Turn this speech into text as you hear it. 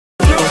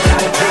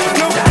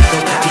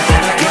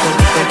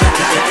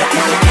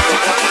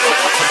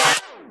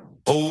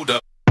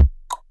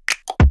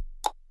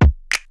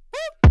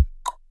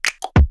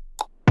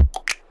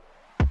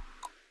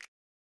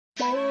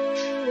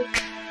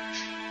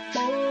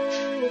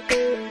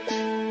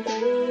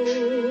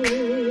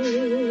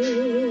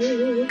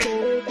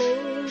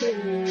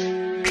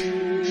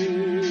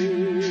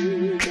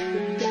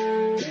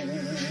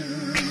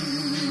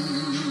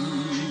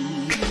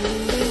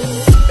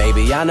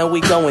Baby, I know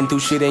we going through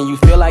shit and you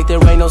feel like there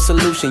ain't no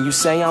solution. You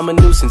say I'm a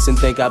nuisance and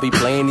think I be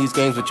playing these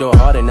games with your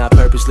heart and I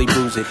purposely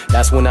bruise it.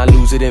 That's when I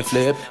lose it and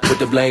flip, put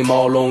the blame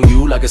all on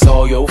you like it's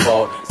all your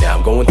fault. Now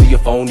I'm going through your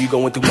phone, you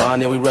going through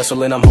mine, and we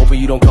wrestle and I'm hoping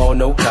you don't call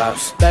no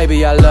cops.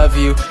 Baby, I love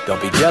you,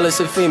 don't be jealous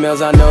of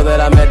females I know that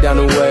I met down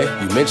the way.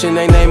 You mention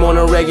their name on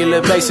a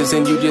regular basis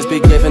and you just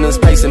be giving them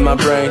space in my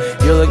brain.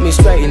 You look me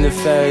straight in the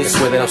face,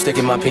 swear that I'm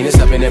sticking my penis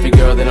up in every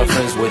girl that I'm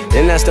friends with.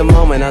 Then that's the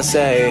moment I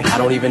say, I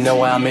don't even know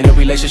why I'm in a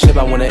relationship,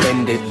 I wanna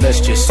end it.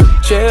 Let's just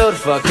chill the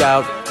fuck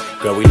out.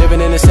 Girl, we living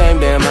in the same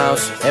damn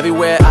house.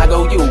 Everywhere I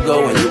go, you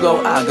go, and you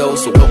go, I go.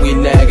 So what we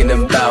nagging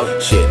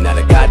about? Shit, not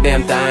a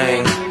goddamn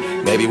thing.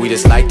 Maybe we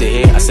just like to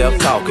hear ourselves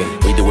talking.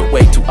 We do it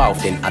way too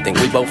often, I think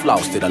we both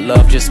lost it. Our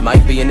love just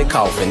might be in the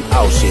coffin,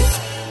 oh shit.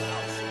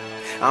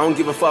 I don't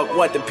give a fuck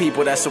what the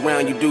people that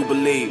surround you do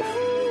believe.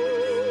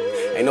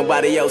 Ain't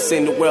nobody else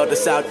in the world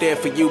that's out there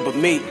for you but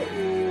me.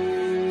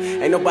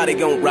 Ain't nobody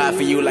gon' ride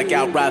for you like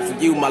I'll ride for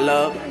you, my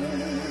love.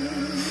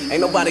 Ain't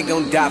nobody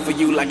gon' die for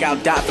you like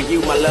I'll die for you,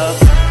 my love.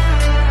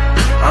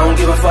 I don't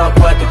give a fuck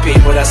what the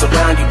people that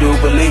surround you do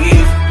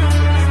believe.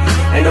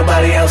 Ain't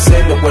nobody else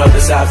in the world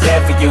that's out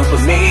there for you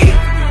but me.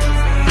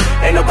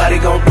 Ain't nobody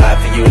gon' ride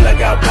for you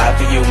like I'll ride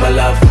for you, my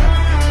love.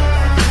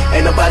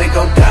 Ain't nobody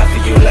gon' die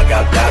for you like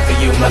I'll die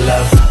for you, my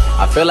love.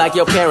 I feel like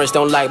your parents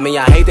don't like me,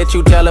 I hate that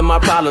you tell them my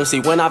problems.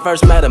 See, when I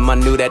first met them, I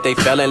knew that they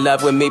fell in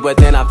love with me, but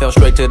then I fell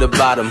straight to the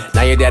bottom.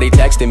 Now your daddy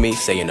texting me,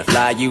 saying to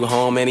fly you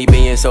home, and he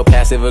being so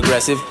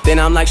passive-aggressive. Then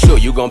I'm like, sure,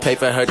 you gon' pay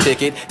for her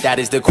ticket? That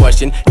is the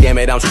question, damn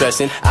it, I'm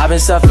stressing. I've been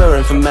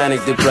suffering from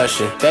manic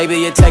depression.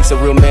 Baby, it takes a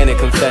real man to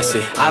confess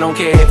it. I don't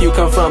care if you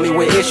confront me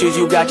with issues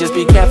you got, just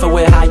be careful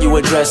with how you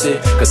address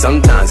it. Cause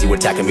sometimes you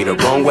attacking me the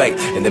wrong way,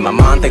 and then my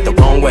mind think the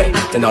wrong way.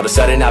 Then all of a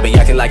sudden I be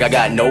acting like I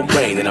got no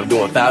brain, and I'm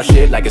doing foul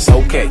shit like it's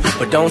okay.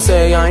 But don't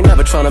say I ain't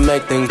never trying to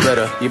make things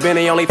better. You've been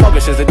the only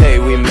focus since the day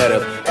we met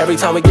up. Every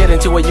time we get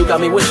into it, you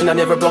got me wishing I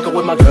never broke up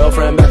with my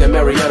girlfriend back in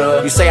Marietta.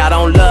 You say I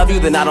don't love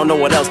you, then I don't know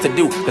what else to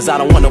do, cause I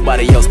don't want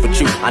nobody else but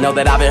you. I know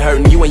that I've been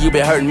hurting you and you've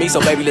been hurting me,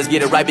 so baby, let's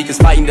get it right, because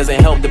fighting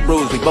doesn't help the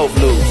bruise, we both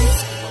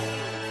lose.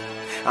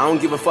 I don't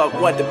give a fuck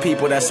what the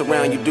people that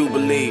surround you do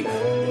believe.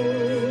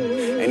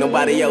 Ain't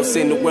nobody else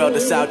in the world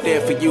that's out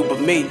there for you but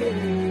me.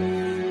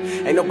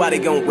 Ain't nobody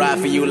gon' ride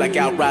for you like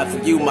I'll ride for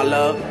you, my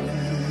love.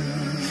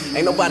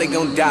 Ain't nobody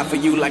gon' die for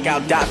you like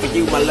I'll die for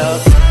you, my love.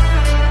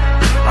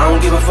 I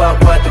don't give a fuck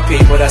what the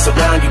people that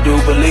surround you do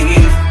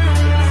believe.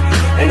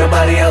 Ain't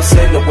nobody else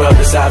in the world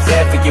that's out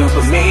there for you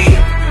but me.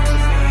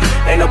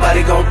 Ain't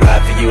nobody gon'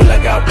 ride for you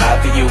like I'll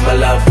ride for you, my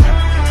love.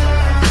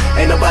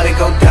 Ain't nobody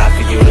gon' die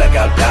for you like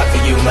I'll die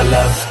for you, my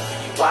love.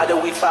 Why do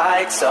we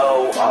fight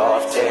so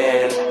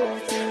often?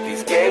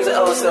 These games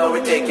are oh so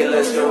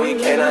ridiculous, girl, we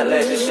cannot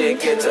let this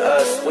shit get to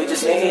us. We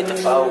just need to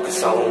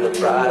focus on the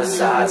brighter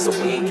side so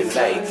we can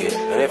make it.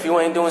 And if you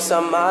ain't doing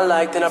something I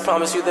like, then I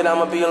promise you that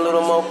I'ma be a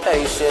little more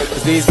patient.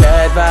 Cause these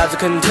bad vibes are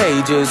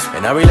contagious,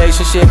 and our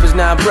relationship is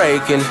not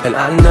breaking. And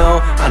I know,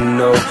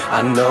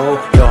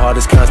 your heart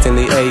is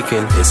constantly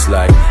aching. It's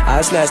like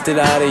I snatched it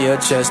out of your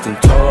chest and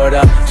tore it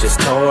up, just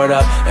tore it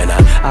up. And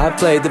I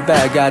played the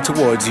bad guy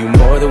towards you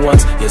more than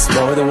once, yes,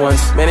 more than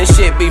once. Man, this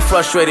shit be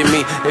frustrating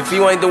me. If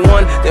you ain't the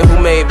one, then who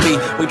may it be?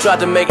 We tried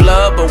to make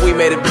love, but we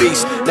made a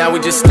beast. Now we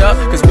just stuck,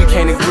 cause we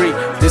can't agree.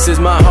 This is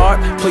my heart,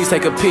 please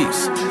take a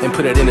piece and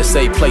put it in a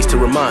safe place to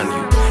remind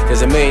you.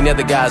 There's a million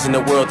other guys in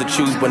the world to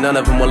choose, but none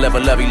of them will ever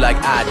love you like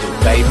I do,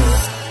 baby.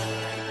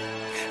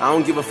 I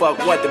don't give a fuck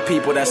what the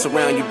people that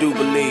surround you do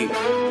believe.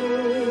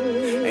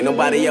 Ain't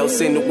nobody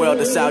else in the world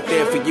that's out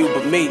there for you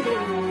but me.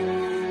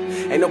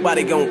 Ain't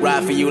nobody gon'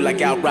 ride for you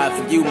like I'll ride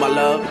for you, my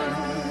love.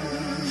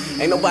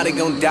 Ain't nobody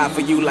gon' die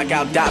for you like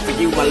I'll die for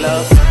you, my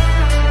love.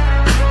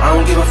 I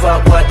don't give a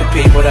fuck what the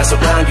people that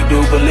surround you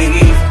do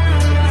believe.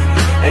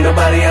 Ain't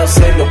nobody else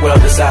in the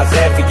world that's out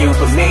there for you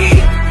but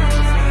me.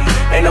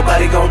 Ain't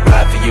nobody gon'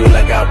 ride for you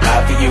like I'll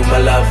ride for you, my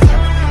love.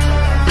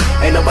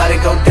 Ain't nobody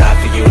gon' die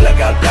for you like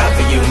I'll die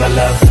for you, my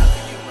love.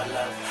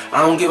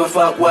 I don't give a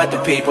fuck what the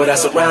people that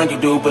surround you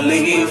do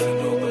believe.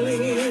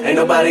 Ain't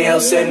nobody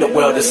else in the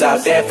world that's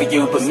out there for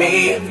you but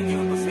me.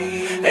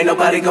 Ain't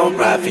nobody gon'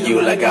 ride for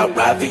you like I'll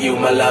ride for you,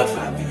 my love.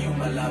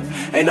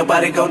 Ain't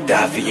nobody gon'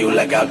 die for you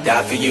like I'll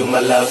die for you, my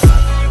love.